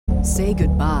Say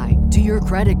goodbye to your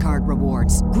credit card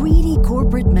rewards. Greedy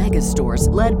corporate mega stores,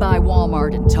 led by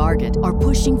Walmart and Target, are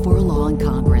pushing for a law in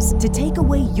Congress to take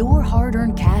away your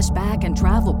hard-earned cash back and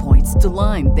travel points to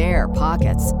line their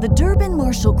pockets. The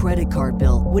Durbin-Marshall credit card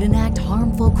bill would enact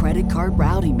harmful credit card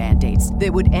routing mandates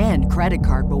that would end credit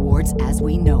card rewards as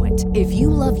we know it. If you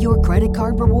love your credit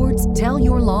card rewards, tell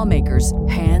your lawmakers,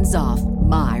 hands off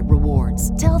my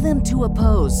rewards. Tell them to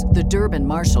oppose the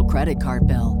Durbin-Marshall credit card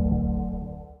bill.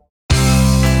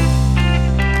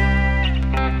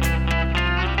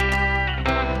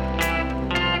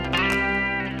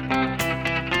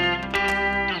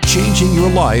 Changing your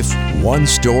life one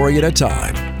story at a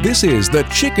time. This is the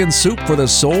Chicken Soup for the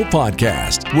Soul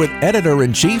podcast with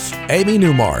Editor-in-Chief Amy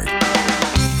Newmark.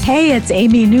 Hey, it's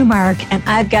Amy Newmark, and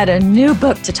I've got a new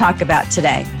book to talk about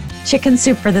today. Chicken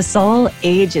Soup for the Soul,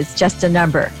 Age is Just a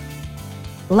Number.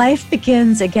 Life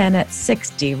begins again at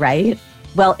 60, right?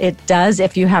 Well, it does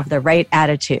if you have the right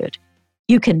attitude.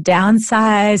 You can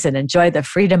downsize and enjoy the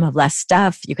freedom of less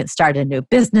stuff. You can start a new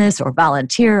business or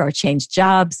volunteer or change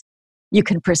jobs. You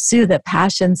can pursue the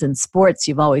passions and sports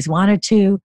you've always wanted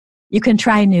to. You can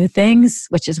try new things,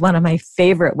 which is one of my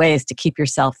favorite ways to keep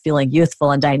yourself feeling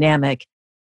youthful and dynamic.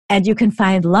 And you can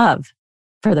find love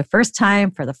for the first time,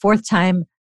 for the fourth time,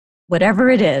 whatever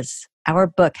it is. Our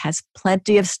book has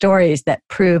plenty of stories that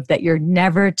prove that you're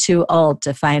never too old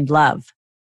to find love.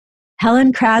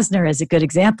 Helen Krasner is a good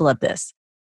example of this.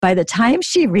 By the time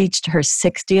she reached her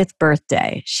 60th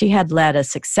birthday, she had led a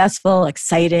successful,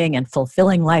 exciting, and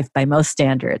fulfilling life by most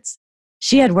standards.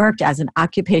 She had worked as an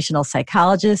occupational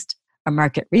psychologist, a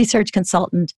market research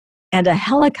consultant, and a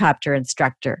helicopter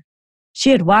instructor.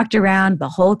 She had walked around the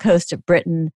whole coast of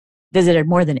Britain, visited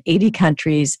more than 80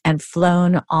 countries, and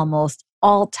flown almost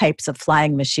all types of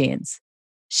flying machines.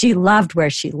 She loved where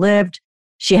she lived.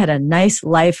 She had a nice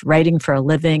life writing for a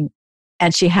living,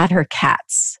 and she had her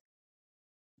cats.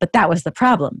 But that was the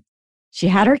problem. She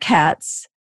had her cats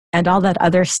and all that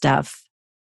other stuff,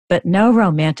 but no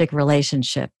romantic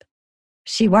relationship.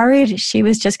 She worried she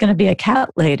was just going to be a cat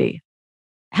lady.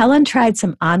 Helen tried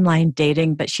some online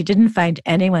dating, but she didn't find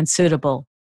anyone suitable.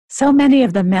 So many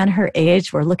of the men her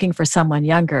age were looking for someone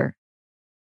younger.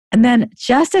 And then,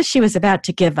 just as she was about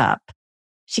to give up,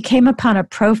 she came upon a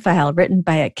profile written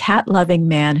by a cat-loving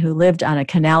man who lived on a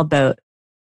canal boat.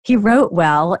 He wrote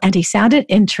well, and he sounded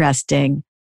interesting,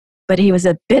 but he was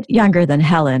a bit younger than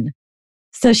Helen.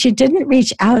 So she didn't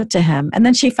reach out to him, and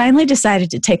then she finally decided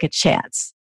to take a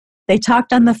chance. They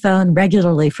talked on the phone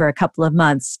regularly for a couple of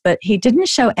months, but he didn't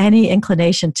show any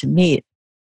inclination to meet.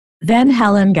 Then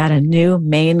Helen got a new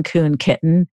Maine Coon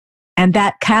kitten, and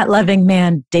that cat-loving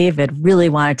man, David, really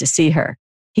wanted to see her.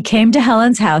 He came to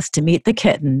Helen's house to meet the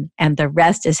kitten, and the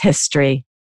rest is history.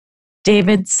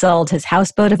 David sold his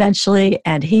houseboat eventually,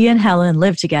 and he and Helen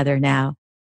live together now.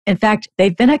 In fact,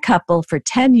 they've been a couple for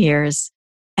 10 years,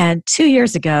 and 2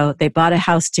 years ago, they bought a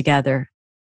house together.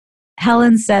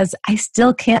 Helen says, "I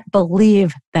still can't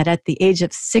believe that at the age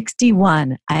of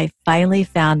 61, I finally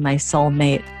found my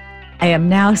soulmate. I am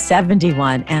now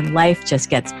 71, and life just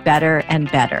gets better and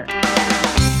better."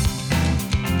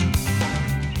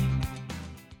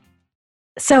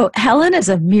 So Helen is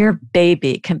a mere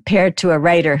baby compared to a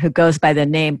writer who goes by the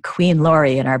name Queen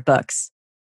Lori in our books.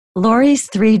 Lori's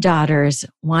 3 daughters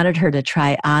wanted her to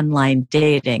try online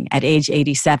dating at age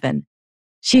 87.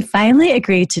 She finally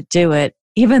agreed to do it,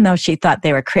 even though she thought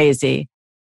they were crazy.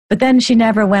 But then she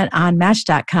never went on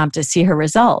Match.com to see her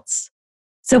results.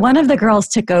 So one of the girls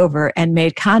took over and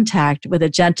made contact with a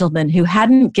gentleman who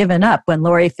hadn't given up when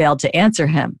Lori failed to answer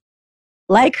him.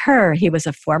 Like her, he was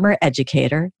a former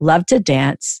educator, loved to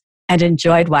dance, and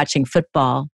enjoyed watching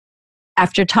football.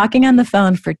 After talking on the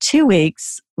phone for 2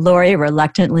 weeks, Lori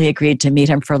reluctantly agreed to meet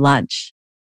him for lunch.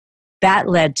 That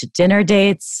led to dinner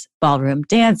dates, ballroom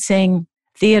dancing,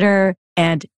 theater,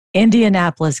 and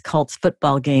Indianapolis Colts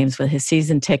football games with his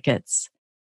season tickets.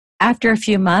 After a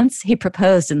few months, he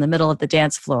proposed in the middle of the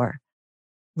dance floor.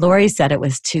 Lori said it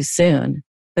was too soon,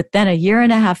 but then a year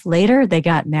and a half later, they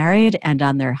got married, and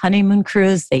on their honeymoon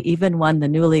cruise, they even won the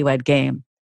newlywed game.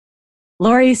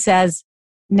 Lori says,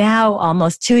 "Now,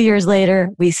 almost 2 years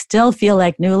later, we still feel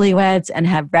like newlyweds and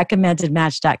have recommended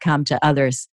Match.com to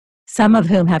others, some of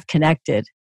whom have connected.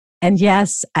 And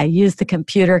yes, I use the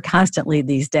computer constantly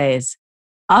these days,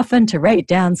 often to write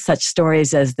down such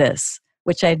stories as this,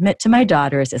 which I admit to my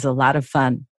daughters is a lot of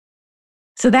fun."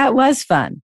 So that was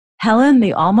fun. Helen,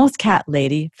 the almost cat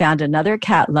lady, found another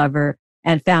cat lover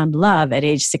and found love at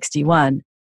age 61.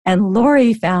 And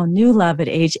Lori found new love at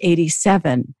age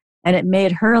 87, and it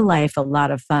made her life a lot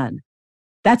of fun.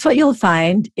 That's what you'll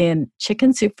find in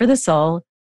Chicken Soup for the Soul,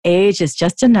 Age is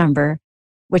Just a Number.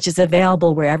 which is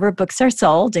available wherever books are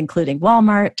sold, including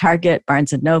Walmart, Target,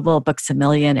 Barnes & Noble, Books A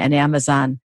Million, and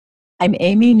Amazon. I'm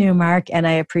Amy Newmark, and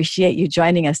I appreciate you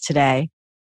joining us today.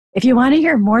 If you want to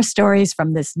hear more stories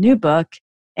from this new book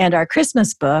and our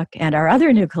Christmas book and our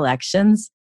other new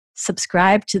collections,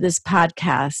 subscribe to this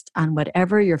podcast on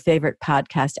whatever your favorite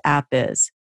podcast app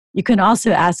is. You can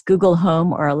also ask Google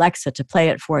Home or Alexa to play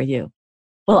it for you.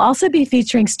 We'll also be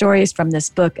featuring stories from this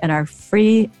book in our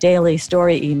free daily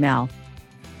story email.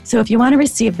 So if you want to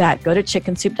receive that, go to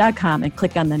chickensoup.com and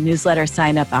click on the newsletter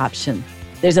sign-up option.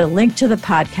 There's a link to the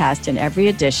podcast in every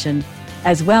edition,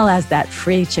 as well as that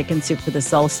free Chicken Soup for the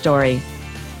Soul story.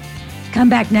 Come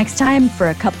back next time for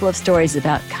a couple of stories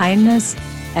about kindness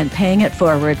and paying it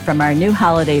forward from our new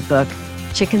holiday book,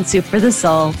 Chicken Soup for the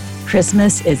Soul,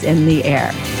 Christmas is in the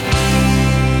Air.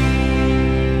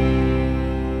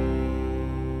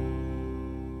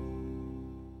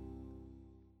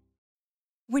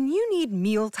 When you need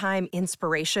mealtime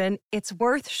inspiration, it's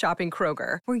worth shopping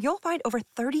Kroger, where you'll find over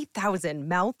 30,000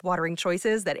 mouth-watering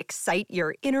choices that excite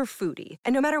your inner foodie.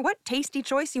 And no matter what tasty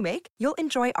choice you make, you'll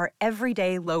enjoy our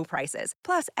everyday low prices,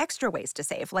 plus extra ways to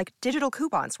save, like digital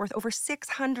coupons worth over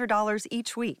 $600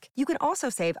 each week. You can also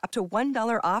save up to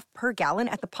 $1 off per gallon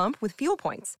at the pump with fuel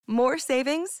points. More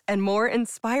savings and more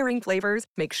inspiring flavors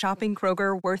make shopping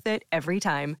Kroger worth it every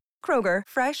time. Kroger,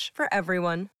 fresh for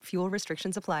everyone. Fuel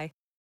restrictions apply.